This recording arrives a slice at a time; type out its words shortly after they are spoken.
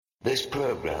This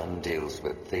program deals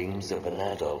with themes of an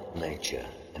adult nature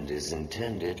and is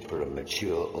intended for a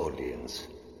mature audience.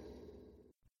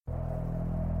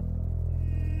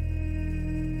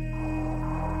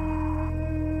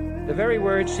 The very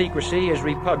word secrecy is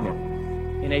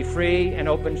repugnant in a free and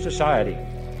open society.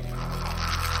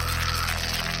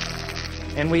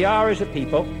 And we are, as a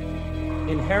people,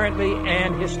 inherently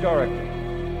and historically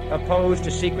opposed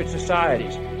to secret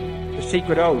societies, to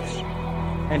secret oaths,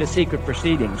 and to secret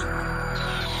proceedings.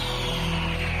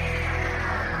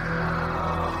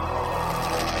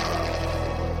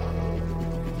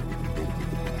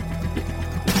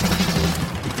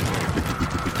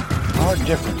 Our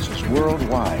differences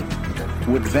worldwide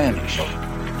would vanish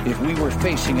if we were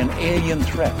facing an alien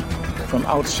threat from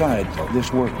outside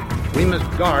this world. We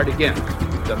must guard against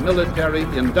the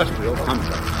military-industrial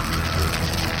complex.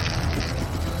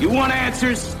 You want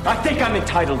answers? I think I'm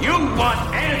entitled. You want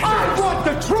answers? I want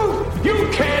the truth! You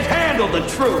can't handle the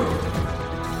truth!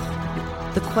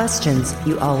 The questions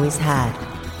you always had.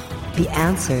 The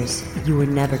answers you were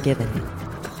never given.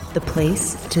 The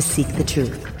place to seek the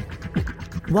truth.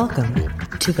 Welcome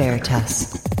to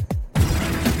Veritas.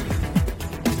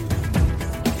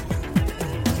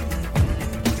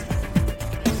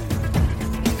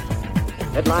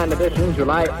 Headline edition,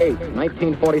 July 8,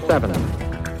 1947.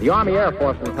 The Army Air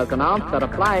Forces has announced that a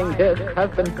flying disc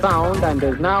has been found and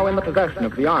is now in the possession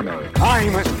of the Army.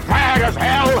 I'm as mad as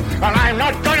hell, and I'm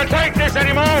not going to take this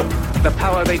anymore! The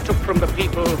power they took from the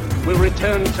people will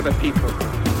return to the people.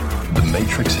 The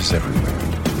Matrix is everywhere.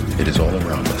 It is all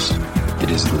around us.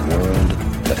 It is the world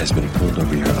that has been pulled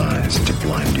over your eyes to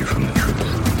blind you from the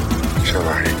truth. Shall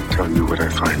I tell you what I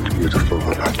find beautiful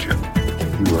about you?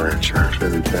 You are at your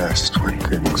very best when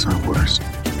things are worst.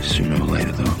 Sooner or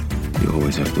later, though, you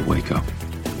always have to wake up.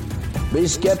 Be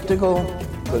skeptical,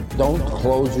 but don't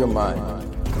close your mind.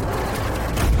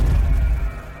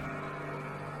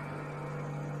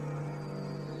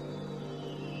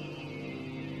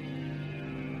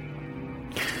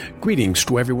 Greetings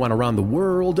to everyone around the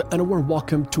world, and a warm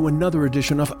welcome to another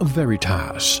edition of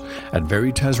Veritas at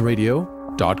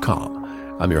veritasradio.com.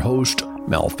 I'm your host,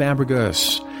 Mel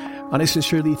Fabregas, and I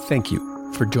sincerely thank you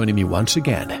for joining me once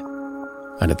again.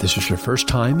 And if this is your first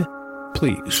time,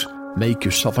 please make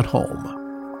yourself at home.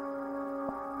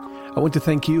 I want to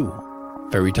thank you,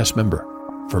 Veritas member,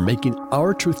 for making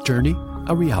our truth journey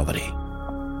a reality.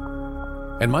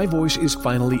 And my voice is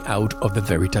finally out of the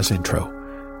Veritas intro.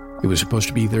 It was supposed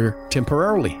to be there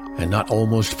temporarily and not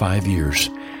almost 5 years.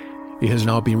 It has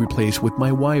now been replaced with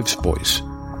my wife's voice,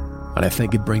 and I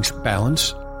think it brings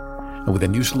balance, and with a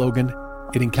new slogan,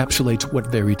 it encapsulates what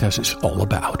Veritas is all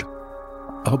about.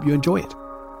 I hope you enjoy it.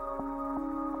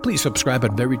 Please subscribe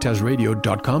at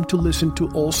veritasradio.com to listen to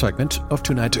all segments of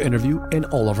tonight's interview and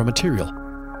all of our material.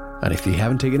 And if you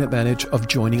haven't taken advantage of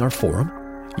joining our forum,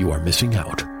 you are missing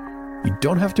out. You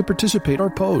don't have to participate or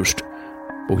post,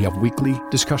 but we have weekly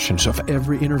discussions of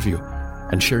every interview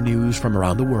and share news from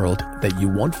around the world that you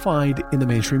won't find in the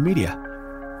mainstream media.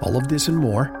 All of this and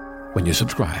more when you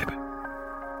subscribe.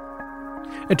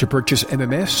 And to purchase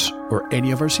MMS or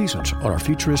any of our seasons on our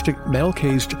futuristic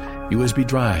metal-cased USB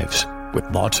drives with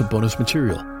lots of bonus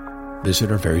material, visit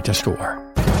our Veritas store.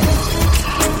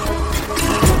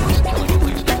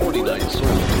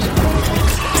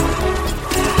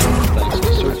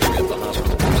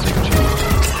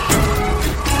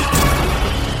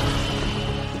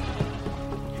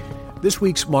 This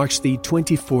week marks the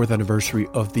 24th anniversary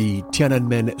of the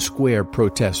Tiananmen Square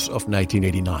protests of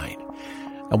 1989.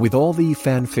 And with all the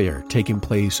fanfare taking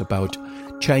place about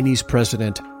Chinese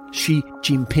President Xi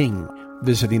Jinping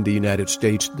visiting the United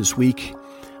States this week,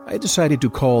 I decided to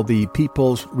call the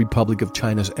People's Republic of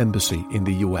China's embassy in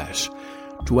the U.S.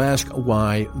 to ask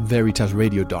why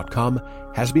veritasradio.com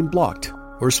has been blocked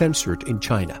or censored in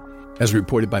China, as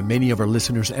reported by many of our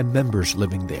listeners and members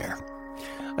living there.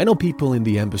 I know people in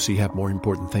the embassy have more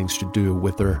important things to do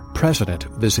with their president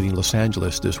visiting Los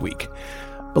Angeles this week.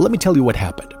 But let me tell you what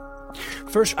happened.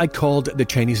 First, I called the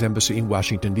Chinese embassy in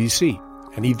Washington, D.C.,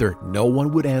 and either no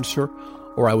one would answer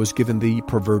or I was given the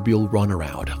proverbial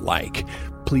runaround, like,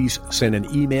 please send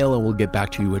an email and we'll get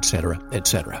back to you, etc.,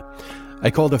 etc.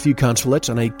 I called a few consulates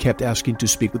and I kept asking to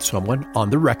speak with someone on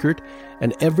the record,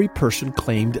 and every person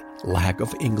claimed lack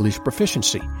of English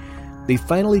proficiency. They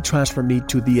finally transferred me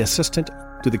to the assistant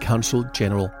to the Consul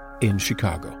General in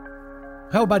Chicago.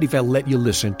 How about if I let you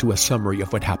listen to a summary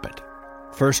of what happened?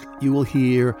 First, you will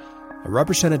hear a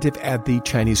representative at the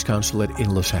Chinese consulate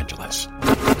in Los Angeles.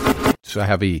 So I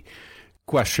have a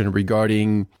question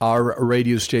regarding our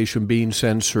radio station being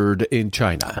censored in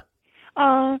China.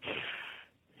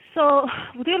 So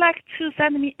would you like to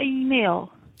send me an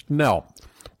email? No.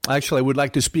 Actually, I would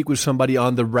like to speak with somebody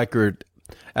on the record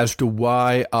as to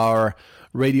why our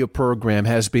radio program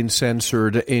has been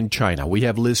censored in China. We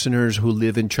have listeners who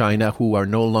live in China who are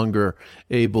no longer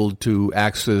able to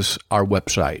access our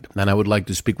website, and I would like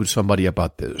to speak with somebody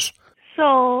about this.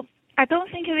 So I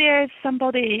don't think there is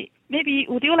somebody. Maybe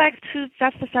would you like to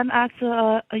just send us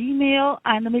an email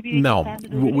and maybe no,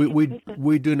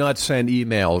 we do not send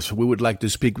emails. We would like to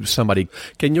speak with somebody.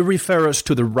 Can you refer us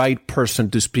to the right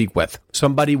person to speak with?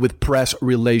 Somebody with press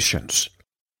relations.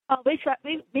 Which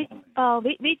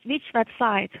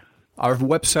website? Our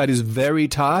website is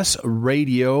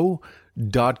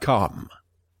veritasradio.com.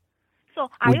 So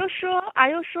are you sure?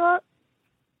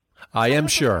 I am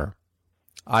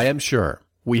sure.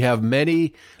 We have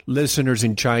many listeners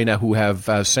in China who have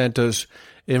sent us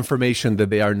information that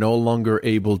they are no longer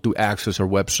able to access our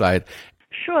website.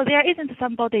 Sure, there isn't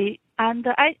somebody, and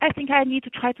I think I need to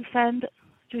try to send.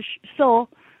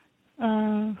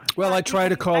 Well, I try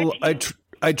to call.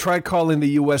 I tried calling the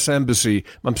U.S. Embassy.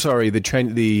 I'm sorry,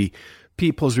 the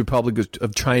People's Republic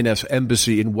of China's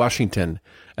embassy in Washington,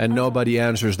 and nobody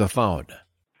answers the phone.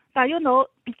 But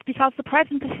because the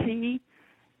President Xi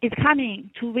is coming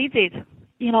to visit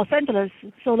in Los Angeles,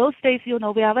 so those days, we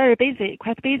are very busy,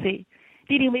 quite busy,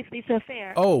 dealing with this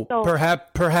affair. Oh, so,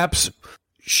 perhaps,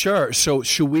 sure. So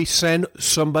should we send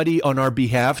somebody on our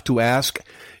behalf to ask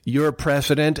your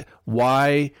president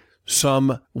why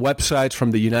some websites from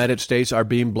the United States are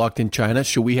being blocked in China?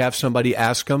 Should we have somebody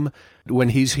ask him when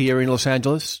he's here in Los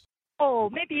Angeles? Oh,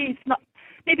 maybe it's not.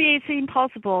 Maybe it's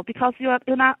impossible because you're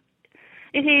not.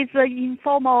 It is an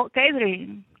informal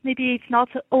gathering. Maybe it's not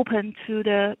open to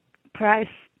the press.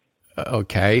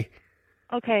 Okay.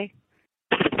 Okay.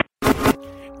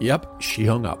 Yep, she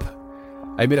hung up.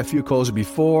 I made a few calls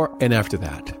before and after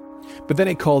that. But then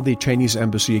I called the Chinese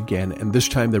embassy again, and this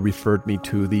time they referred me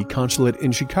to the consulate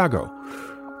in Chicago.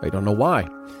 I don't know why.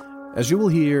 As you will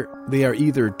hear, they are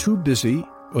either too busy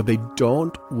or they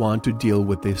don't want to deal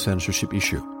with the censorship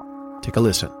issue. Take a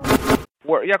listen.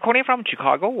 You're calling from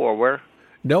Chicago or where?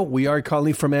 No, we are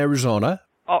calling from Arizona.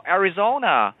 Oh,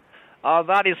 Arizona.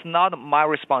 That is not my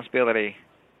responsibility.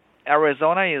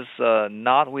 Arizona is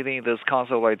not within this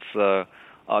consulate's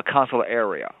consular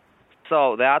area.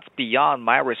 So that's beyond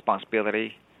my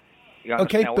responsibility. You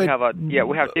understand? Okay, but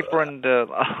we have different.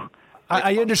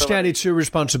 I understand it's your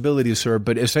responsibility, sir,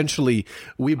 but essentially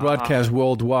we broadcast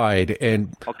worldwide,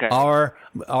 and our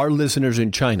listeners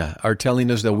in China are telling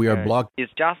us that we are blocked.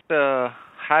 It's just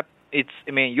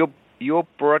you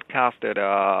broadcasted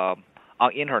on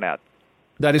internet.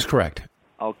 That is correct.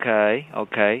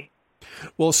 Okay.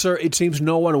 Well, sir, it seems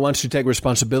no one wants to take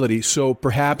responsibility, so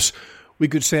perhaps we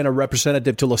could send a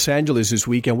representative to Los Angeles this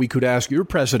week, and we could ask your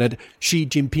president, Xi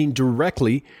Jinping,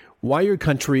 directly why your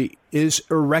country is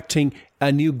erecting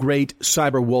a new great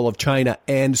cyber wall of China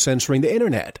and censoring the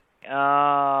internet.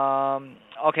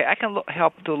 Okay, I can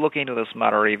help to look into this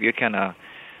matter if you can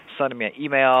send me an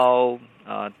email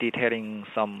detailing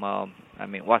some,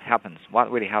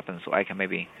 what really happens, so I can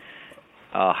maybe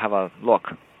have a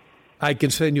look. I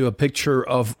can send you a picture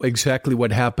of exactly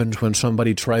what happens when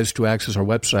somebody tries to access our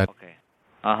website. Okay.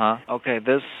 Okay,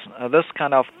 this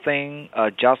kind of thing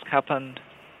just happened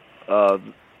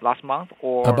last month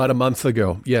or about a month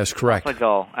ago. Yes, correct. A month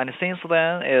ago, and since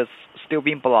then it's still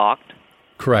being blocked.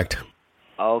 Correct.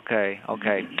 Okay.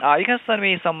 You can send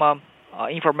me some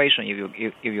information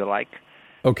if you like.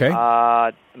 Okay.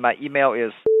 My email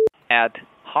is at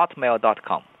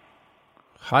hotmail.com.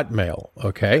 Hotmail.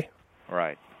 Okay.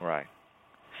 Right.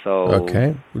 So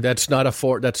okay, that's not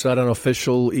an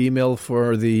official email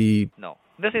for the. No,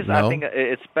 this is. No? I think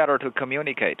it's better to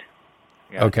communicate.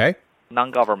 Yeah. Okay.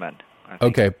 Non-government.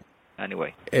 Okay.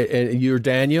 Anyway. And you're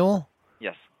Daniel?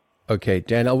 Yes. Okay,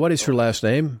 Daniel. What is your last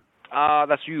name?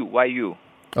 That's you. Y-U.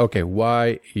 Okay,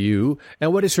 Y-U.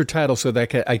 And what is your title so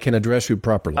that I can address you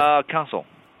properly? Counsel.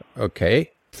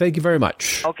 Okay. Thank you very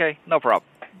much. Okay, no problem.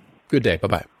 Good day.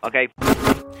 Bye-bye. Okay.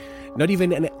 Not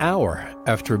even an hour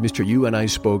after Mr. Yu and I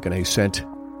spoke and I sent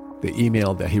the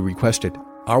email that he requested,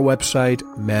 our website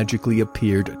magically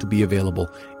appeared to be available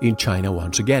in China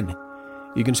once again.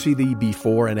 You can see the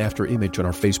before and after image on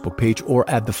our Facebook page or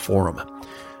at the forum.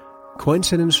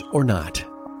 Coincidence or not,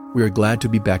 we are glad to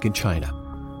be back in China.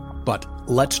 But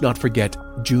let's not forget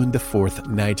June the 4th,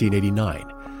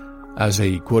 1989, as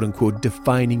a quote-unquote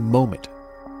defining moment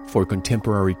for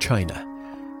contemporary China.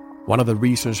 One of the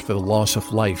reasons for the loss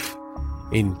of life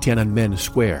in Tiananmen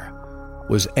Square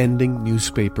was ending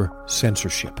newspaper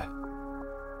censorship.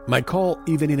 My call,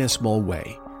 even in a small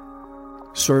way,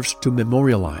 serves to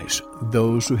memorialize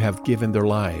those who have given their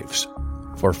lives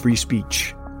for free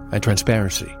speech and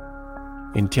transparency.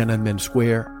 in Tiananmen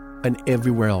Square and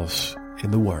everywhere else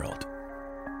in the world.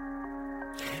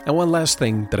 And one last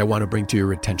thing that I want to bring to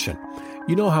your attention.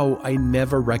 You know how I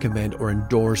never recommend or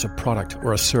endorse a product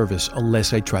or a service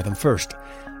unless I try them first,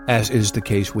 as is the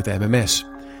case with MMS.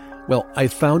 Well, I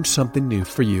found something new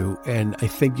for you, and I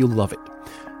think you'll love it.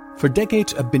 For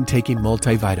decades, I've been taking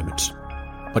multivitamins,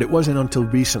 but it wasn't until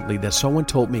recently that someone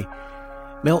told me,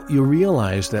 Mel, you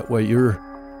realize that what you're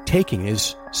taking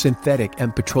is synthetic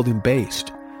and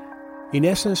petroleum-based. In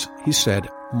essence, he said,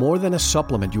 more than a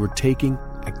supplement, you are taking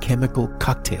a chemical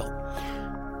cocktail.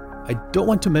 I don't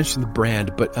want to mention the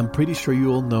brand, but I'm pretty sure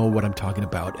you all know what I'm talking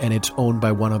about, and it's owned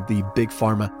by one of the big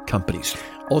pharma companies.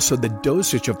 Also, the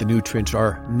dosage of the nutrients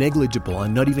are negligible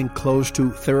and not even close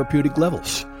to therapeutic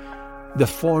levels. The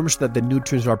forms that the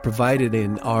nutrients are provided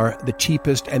in are the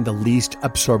cheapest and the least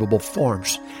absorbable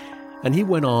forms. And he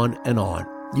went on and on.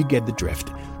 You get the drift.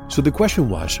 So the question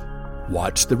was,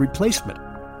 what's the replacement?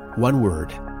 One word,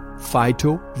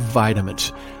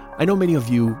 phytovitamins. I know many of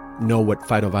you know what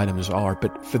phytovitamins are,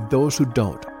 but for those who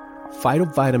don't,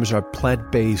 phytovitamins are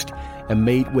plant-based and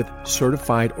made with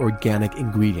certified organic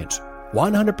ingredients.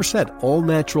 100% all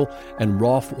natural and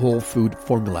raw whole food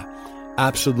formula.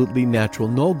 Absolutely natural,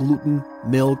 no gluten,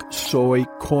 milk, soy,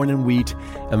 corn and wheat,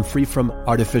 and free from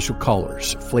artificial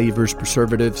colors, flavors,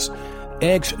 preservatives,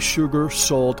 eggs, sugar,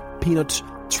 salt, peanuts,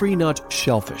 tree nuts,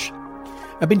 shellfish.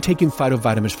 I've been taking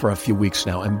phytovitamins for a few weeks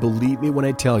now, and believe me when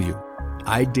I tell you,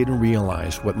 I didn't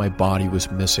realize what my body was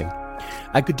missing.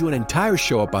 I could do an entire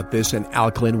show about this and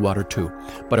alkaline water too,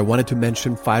 but I wanted to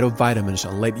mention phytovitamins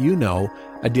and let you know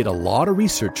I did a lot of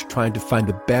research trying to find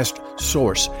the best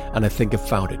source, and I think I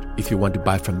found it. If you want to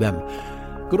buy from them,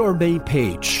 go to our main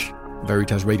page,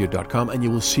 veritasradio.com, and you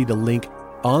will see the link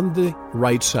on the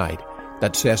right side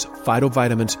that says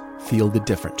phytovitamins feel the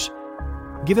difference.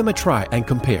 Give them a try and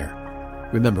compare.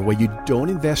 Remember, what you don't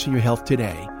invest in your health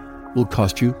today will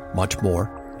cost you much more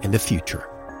in the future.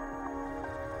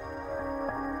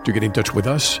 To get in touch with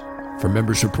us, for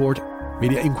member support,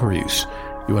 media inquiries,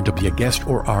 you want to be a guest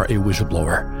or are a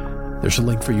whistleblower, there's a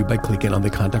link for you by clicking on the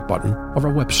contact button of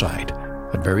our website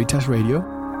at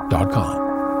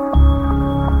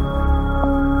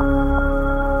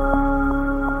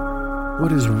veritasradio.com.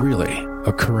 What is really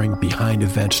occurring behind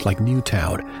events like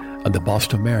Newtown and the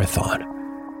Boston Marathon?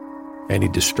 Any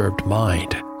disturbed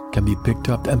mind can be picked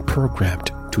up and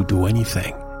programmed to do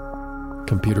anything.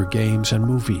 Computer games and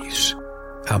movies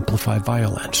amplify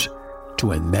violence to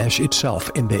enmesh itself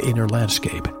in the inner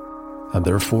landscape, and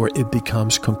therefore it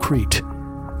becomes concrete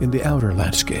in the outer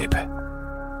landscape.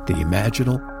 The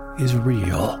imaginal is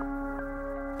real.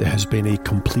 There has been a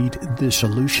complete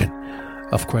dissolution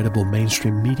of credible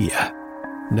mainstream media.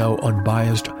 No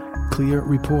unbiased, clear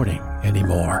reporting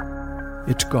anymore.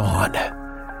 It's gone.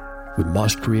 We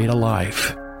must create a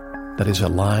life that is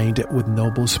aligned with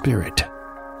noble spirit,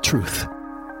 truth,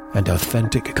 and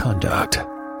authentic conduct.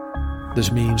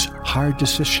 This means hard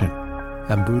decision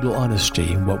and brutal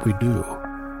honesty in what we do,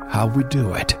 how we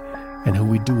do it, and who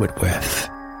we do it with.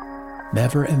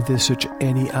 Never envisage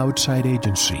any outside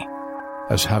agency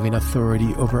as having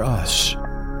authority over us.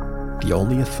 The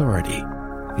only authority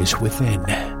is within.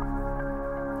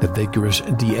 The vigorous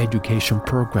de-education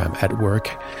program at work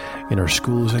in our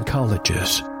schools and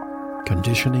colleges,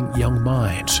 conditioning young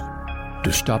minds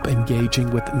to stop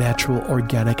engaging with natural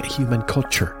organic human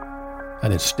culture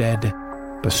and instead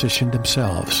position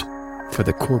themselves for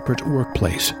the corporate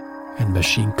workplace and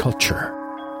machine culture.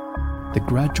 The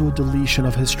gradual deletion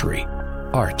of history,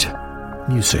 art,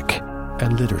 music,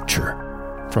 and literature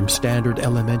from standard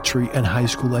elementary and high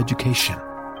school education.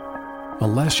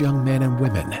 Unless young men and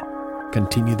women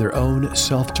continue their own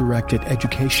self-directed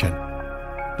education,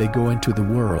 they go into the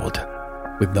world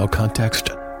with no context,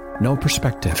 no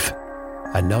perspective,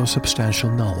 and no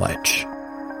substantial knowledge.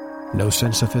 No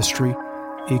sense of history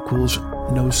equals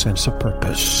no sense of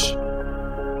purpose.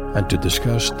 And to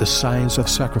discuss the science of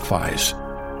sacrifice,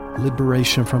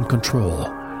 liberation from control,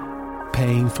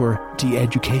 paying for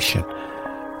de-education,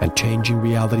 and changing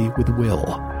reality with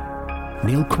will,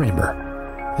 Neil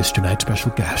Kramer is tonight's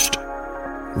special guest,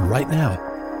 right now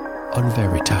on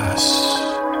Veritas.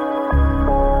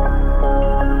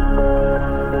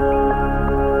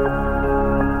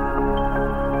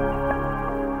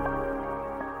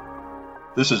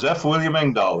 This is F. William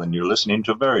Engdahl, and you're listening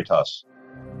to Veritas.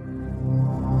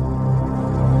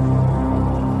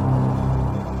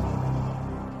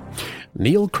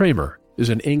 Neil Kramer is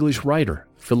an English writer,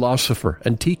 philosopher,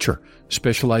 and teacher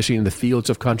specializing in the fields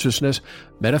of consciousness,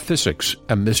 metaphysics,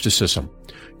 and mysticism.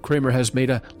 Kramer has made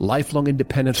a lifelong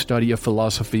independent study of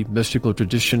philosophy, mystical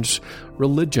traditions,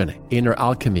 religion, inner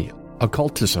alchemy,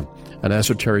 occultism, and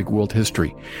esoteric world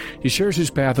history. He shares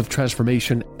his path of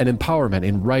transformation and empowerment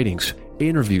in writings,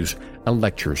 interviews, and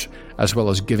lectures, as well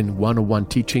as giving one-on-one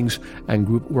teachings and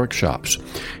group workshops.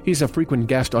 He's a frequent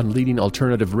guest on leading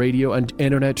alternative radio and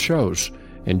internet shows,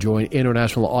 enjoying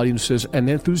international audiences and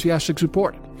enthusiastic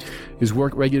support. His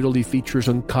work regularly features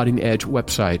on cutting-edge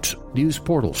websites, news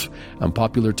portals, and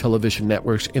popular television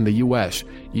networks in the U.S.,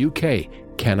 UK,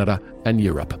 Canada, and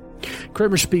Europe.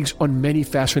 Kramer speaks on many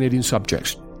fascinating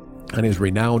subjects and is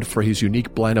renowned for his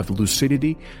unique blend of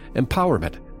lucidity,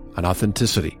 empowerment, and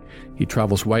authenticity. He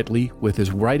travels widely with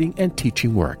his writing and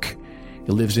teaching work.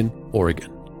 He lives in Oregon,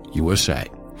 USA.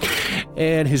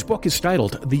 And his book is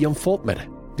titled The Unfoldment: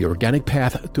 The Organic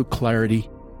Path to Clarity,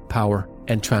 Power,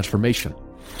 and Transformation.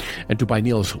 And to buy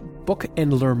Neil's book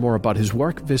and learn more about his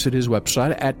work, visit his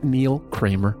website at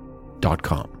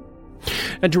neilkramer.com.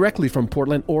 And directly from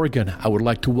Portland, Oregon, I would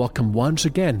like to welcome once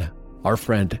again our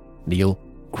friend Neil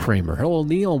Kramer. Hello,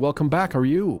 Neil. Welcome back. How are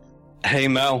you? Hey,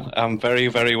 Mel. I'm very,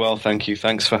 very well, thank you.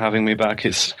 Thanks for having me back.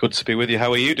 It's good to be with you.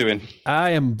 How are you doing? I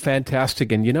am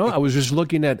fantastic. And, I was just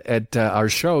looking at our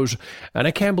shows, and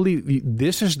I can't believe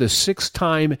this is the 6th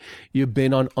time you've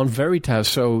been on Veritas.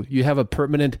 So you have a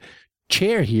permanent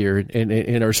chair here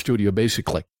in our studio,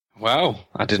 basically. Wow.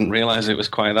 I didn't realize it was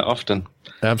quite that often.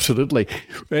 Absolutely.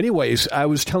 Anyways, I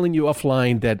was telling you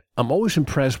offline that I'm always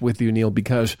impressed with you, Neil,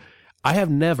 because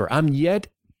I'm yet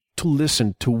to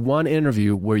listen to one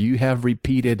interview where you have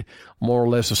repeated more or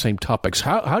less the same topics.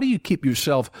 How do you keep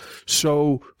yourself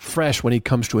so fresh when it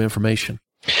comes to information?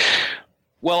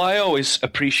 Well, I always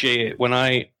appreciate it when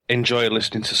I enjoy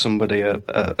listening to somebody,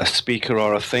 a speaker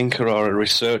or a thinker or a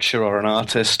researcher or an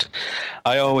artist.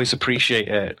 I always appreciate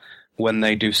it when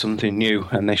they do something new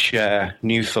and they share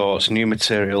new thoughts, new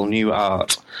material, new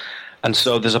art. And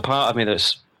so there's a part of me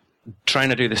that's trying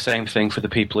to do the same thing for the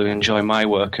people who enjoy my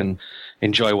work and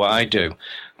enjoy what I do.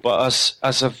 But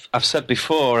as I've said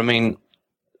before, I mean,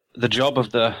 the job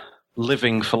of the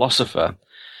living philosopher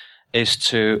is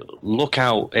to look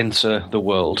out into the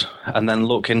world and then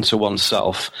look into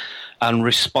oneself and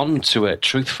respond to it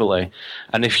truthfully.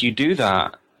 And if you do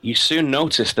that, you soon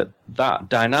notice that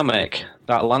dynamic,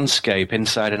 that landscape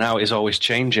inside and out is always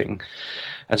changing.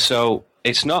 And so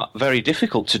it's not very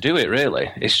difficult to do it,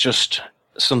 really. It's just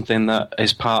something that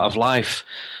is part of life.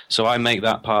 So I make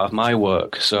that part of my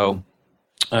work. So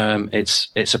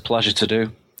it's a pleasure to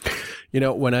do.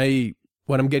 When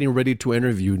I'm getting ready to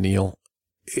interview Neil,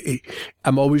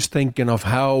 I'm always thinking of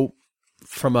how,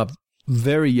 from a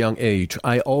very young age,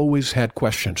 I always had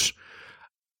questions.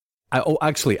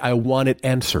 I wanted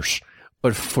answers,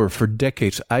 but for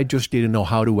decades, I just didn't know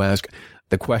how to ask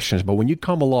the questions. But when you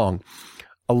come along,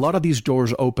 a lot of these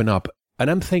doors open up, and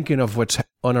I'm thinking of what's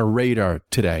on our radar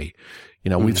today.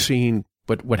 We've seen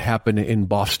what happened in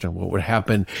Boston, what would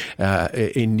happen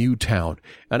in Newtown.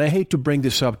 And I hate to bring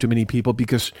this up to many people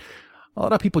because a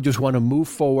lot of people just want to move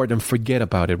forward and forget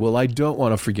about it. Well, I don't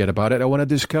want to forget about it. I want to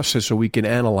discuss it so we can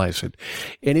analyze it.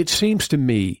 And it seems to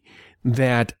me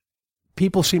that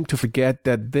people seem to forget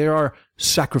that there are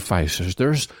sacrifices.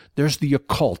 There's the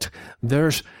occult.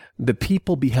 There's the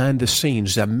people behind the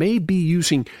scenes that may be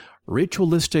using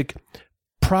ritualistic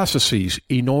processes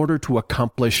in order to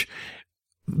accomplish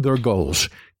their goals.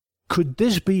 Could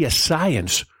this be a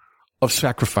science of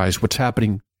sacrifice, what's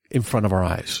happening in front of our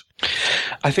eyes?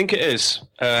 I think it is,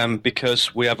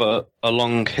 because we have a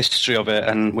long history of it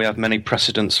and we have many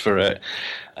precedents for it.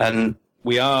 And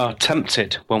we are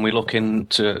tempted when we look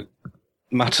into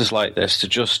matters like this to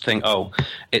just think, oh,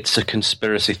 it's a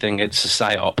conspiracy thing, it's a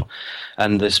psyop,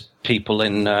 and there's people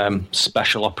in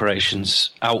special operations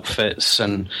outfits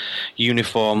and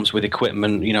uniforms with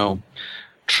equipment,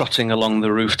 trotting along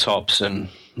the rooftops and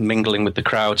mingling with the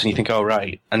crowds, and you think, oh,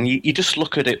 right. And you just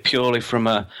look at it purely from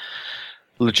a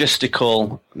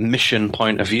logistical mission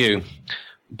point of view.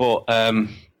 But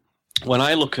when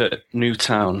I look at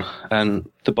Newtown and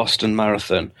the Boston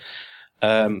Marathon,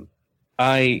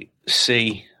 I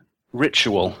see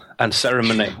ritual and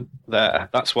ceremony there.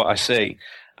 That's what I see.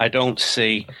 I don't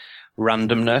see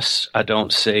randomness. I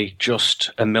don't see just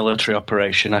a military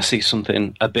operation. I see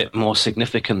something a bit more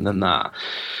significant than that.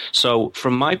 So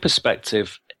from my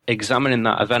perspective, examining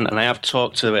that event, and I have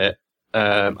talked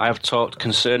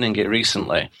concerning it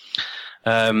recently.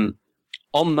 On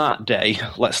that day,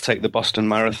 let's take the Boston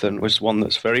Marathon, was one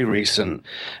that's very recent,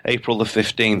 April the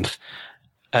 15th.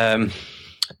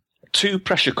 2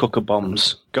 pressure cooker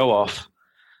bombs go off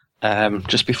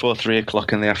just before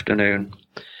 3:00 in the afternoon,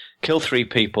 kill 3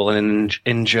 people and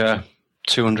injure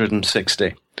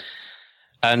 260.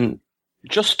 And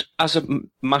just as a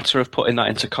matter of putting that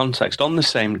into context, on the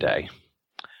same day,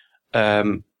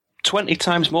 20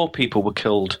 times more people were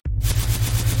killed.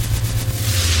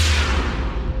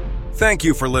 Thank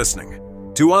you for listening.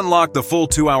 To unlock the full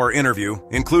 2-hour interview,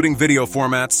 including video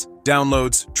formats,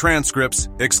 downloads, transcripts,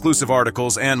 exclusive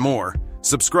articles, and more,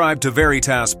 subscribe to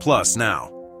Veritas Plus now.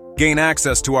 Gain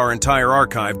access to our entire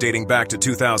archive dating back to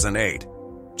 2008.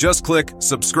 Just click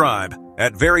subscribe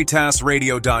at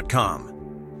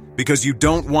veritasradio.com. Because you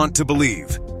don't want to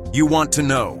believe, you want to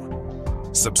know.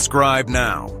 Subscribe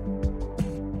now.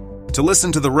 To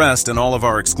listen to the rest and all of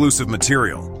our exclusive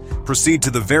material, proceed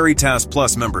to the Veritas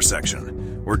Plus member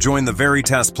section, or join the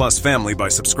Veritas Plus family by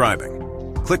subscribing.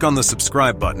 Click on the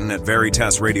subscribe button at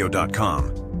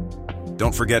veritasradio.com.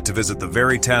 Don't forget to visit the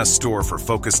Veritas store for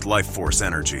focused life force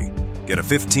energy. Get a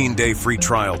 15-day free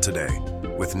trial today,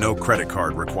 with no credit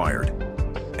card required.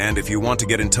 And if you want to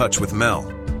get in touch with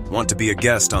Mel, want to be a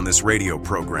guest on this radio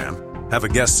program, have a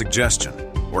guest suggestion,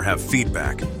 or have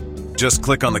feedback, just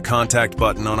click on the contact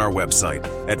button on our website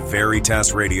at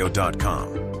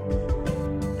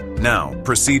veritasradio.com. Now,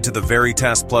 proceed to the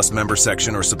Veritas Plus member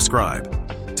section or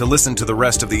subscribe to listen to the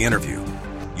rest of the interview.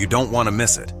 You don't want to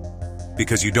miss it.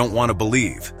 Because you don't want to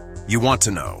believe, you want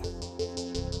to know.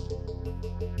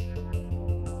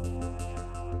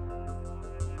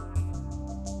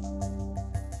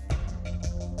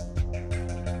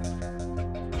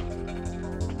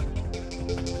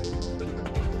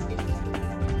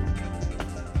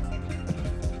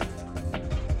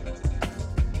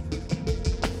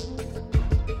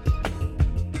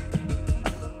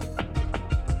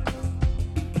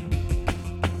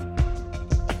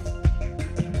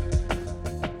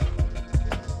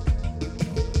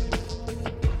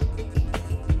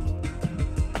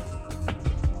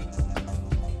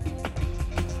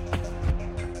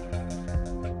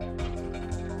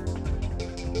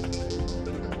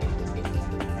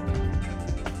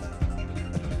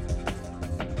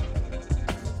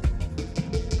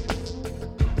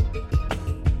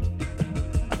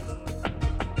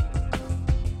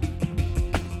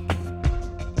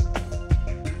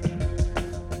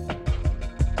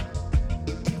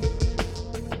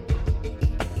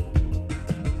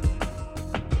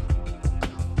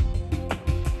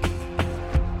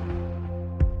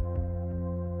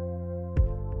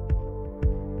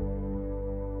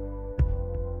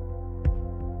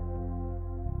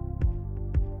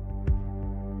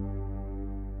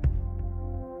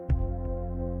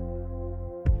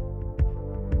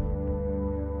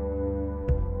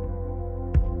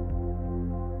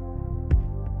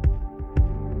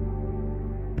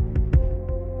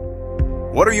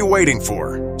 What are you waiting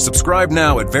for? Subscribe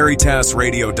now at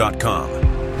veritasradio.com.